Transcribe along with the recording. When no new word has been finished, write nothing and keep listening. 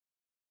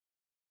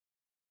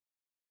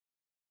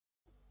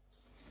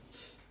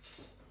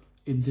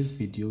In this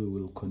video, we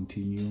will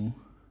continue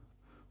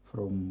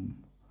from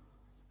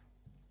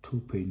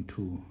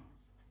 2.2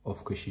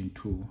 of question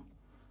 2.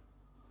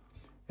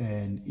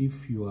 And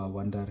if you are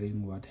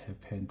wondering what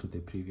happened to the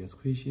previous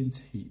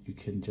questions, you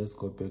can just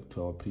go back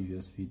to our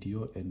previous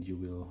video and you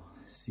will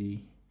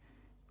see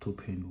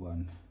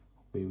 2.1,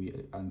 where we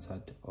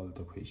answered all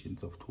the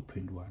questions of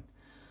 2.1.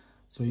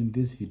 So in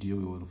this video,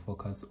 we will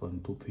focus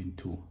on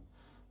 2.2.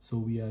 So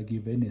we are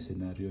given a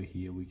scenario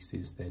here which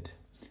says that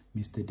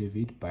Mr.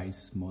 David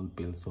buys small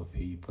bales of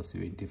hay for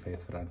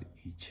 75 rand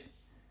each,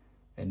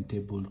 and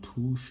table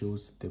 2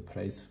 shows the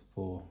price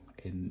for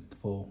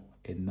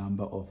a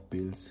number of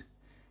bales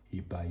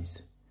he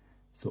buys.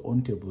 So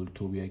on table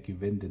 2 we are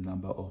given the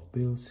number of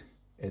bales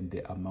and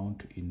the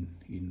amount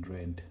in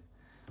rand.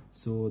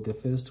 So the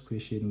first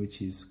question,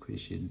 which is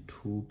question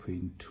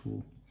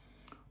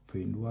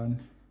 2.2.1,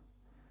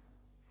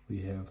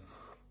 we have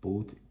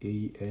both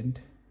A and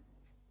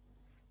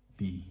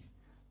B.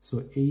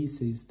 So A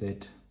says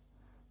that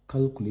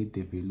calculate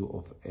the value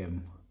of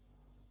M.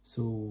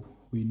 So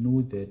we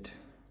know that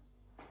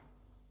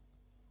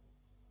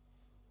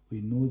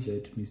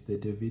Mr.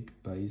 David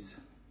buys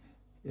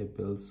a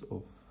bales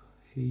of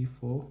hay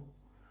for,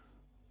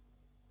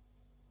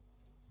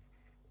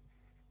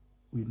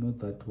 we know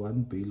that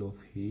one bale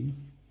of hay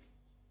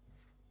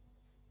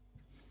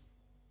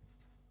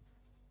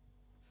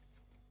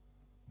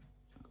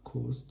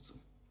costs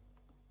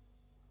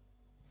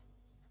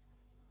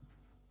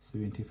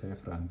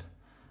 75 rand.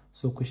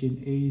 So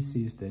question A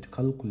says that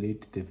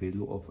calculate the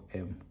value of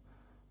M.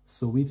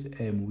 So with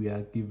M, we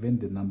are given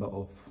the number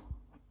of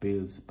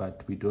bales,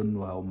 but we don't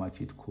know how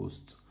much it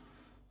costs.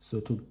 So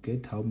to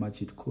get how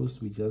much it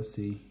costs, we just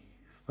say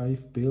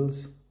 5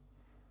 bales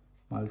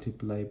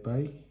multiplied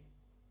by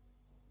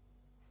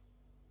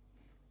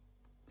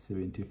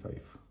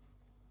 75.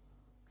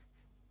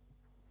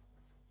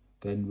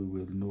 Then we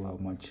will know how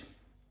much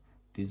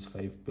these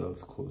 5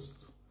 bales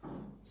cost.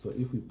 So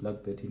if we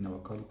plug that in our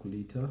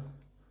calculator,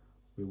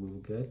 we will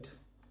get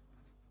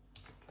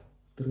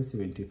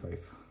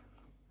 375.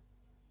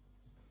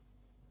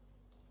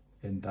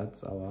 And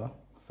that's our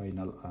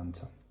final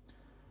answer.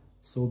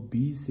 So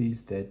B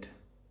says that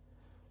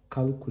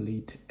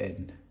calculate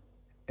N,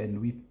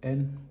 and with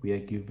N we are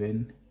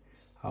given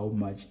how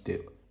much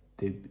the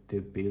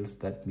bales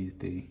that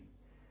Mr.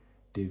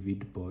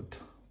 David bought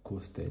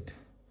costed.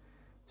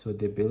 So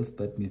the bales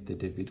that Mr.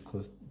 David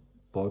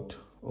bought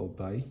or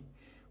buy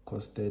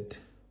costed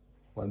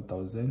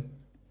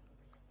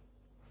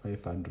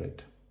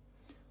 1,500,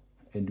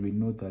 and we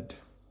know that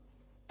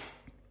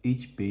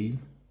each bale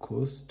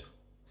cost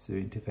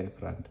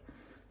 75 rand.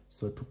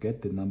 So to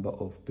get the number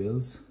of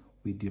bales,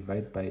 we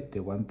divide by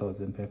the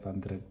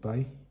 1,500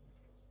 by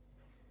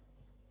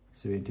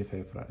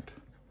 75 rand,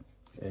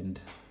 and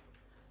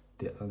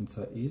the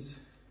answer is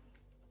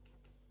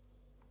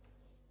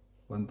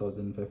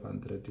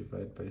 1,500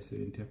 divided by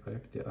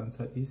 75. The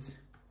answer is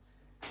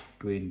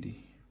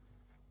 20.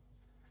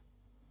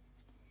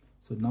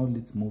 So now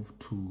let's move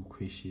to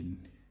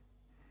question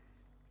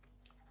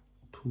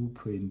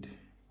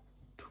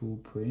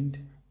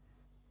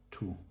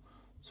 2.2.2.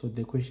 So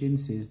the question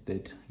says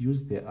that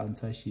use the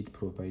answer sheet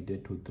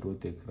provided to draw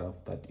the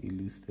graph that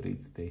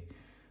illustrates the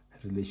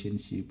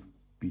relationship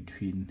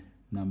between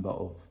number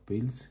of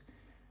bales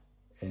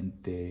and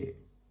the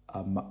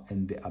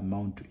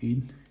amount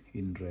in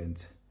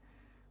rands.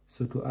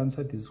 So to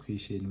answer this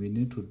question, we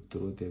need to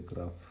draw the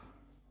graph.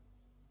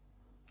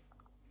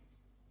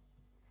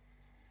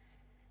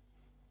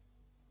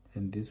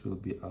 And this will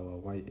be our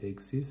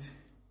y-axis,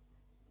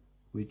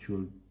 which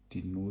will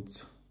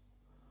denote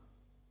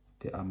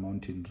the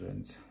amount in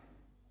rands,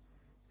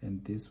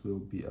 and this will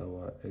be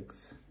our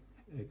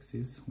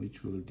x-axis,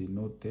 which will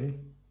denote the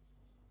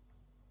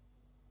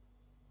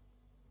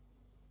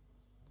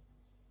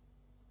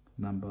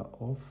number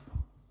of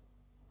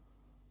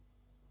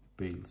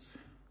bales.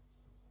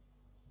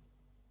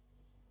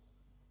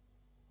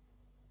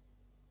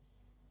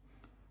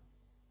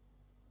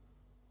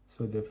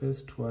 So the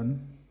first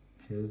one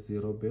has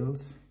 0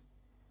 bales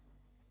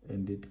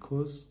and it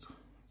costs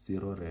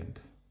 0 rand,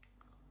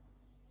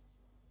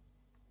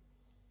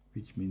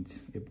 which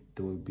means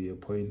there will be a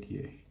point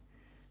here.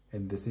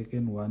 And the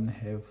second one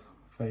have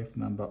 5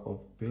 number of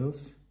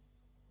bales,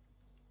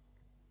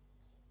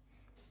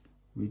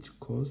 which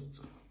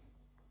costs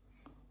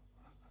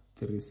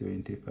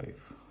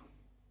 375,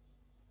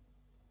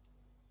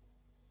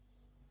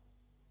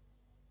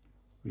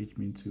 which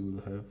means we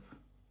will have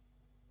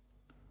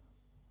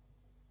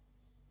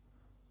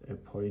a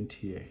point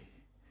here.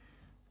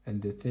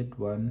 And the third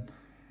one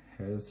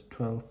has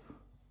 12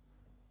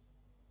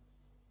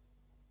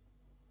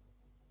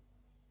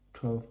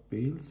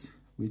 bales,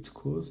 which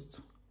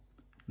cost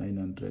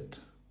 900.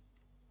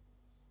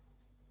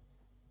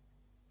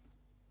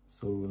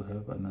 So we'll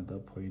have another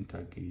point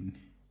again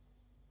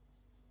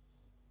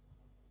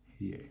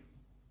here.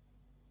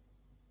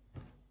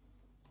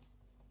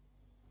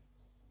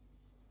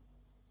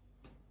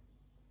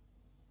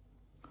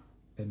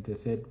 And the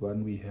third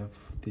one, we have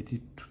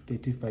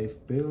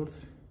 35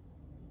 bales,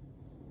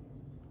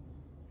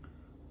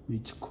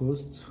 which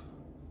costs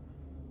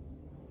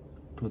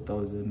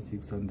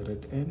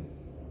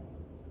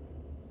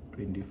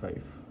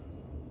 2,625.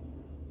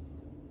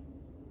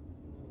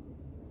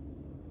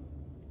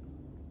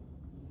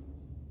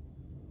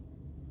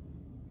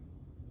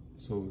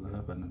 So we'll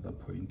have another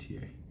point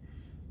here.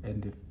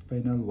 And the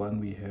final one,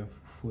 we have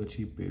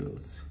 40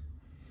 bills,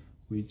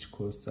 which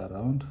costs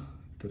around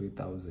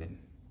 3,000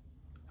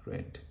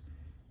 rand.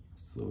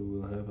 So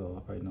we'll have our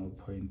final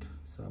point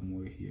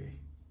somewhere here.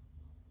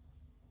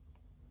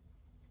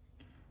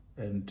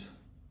 And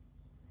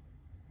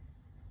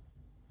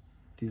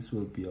this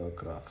will be our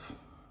graph.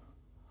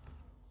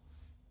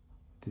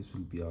 This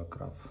will be our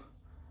graph.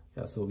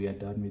 Yeah, so we are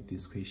done with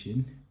this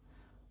question,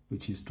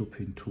 which is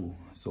 2.2.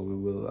 So we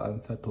will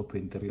answer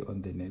 2.3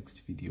 on the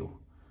next video.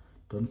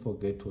 Don't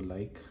forget to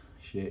like,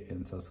 share,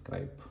 and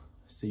subscribe.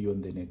 See you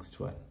on the next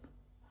one.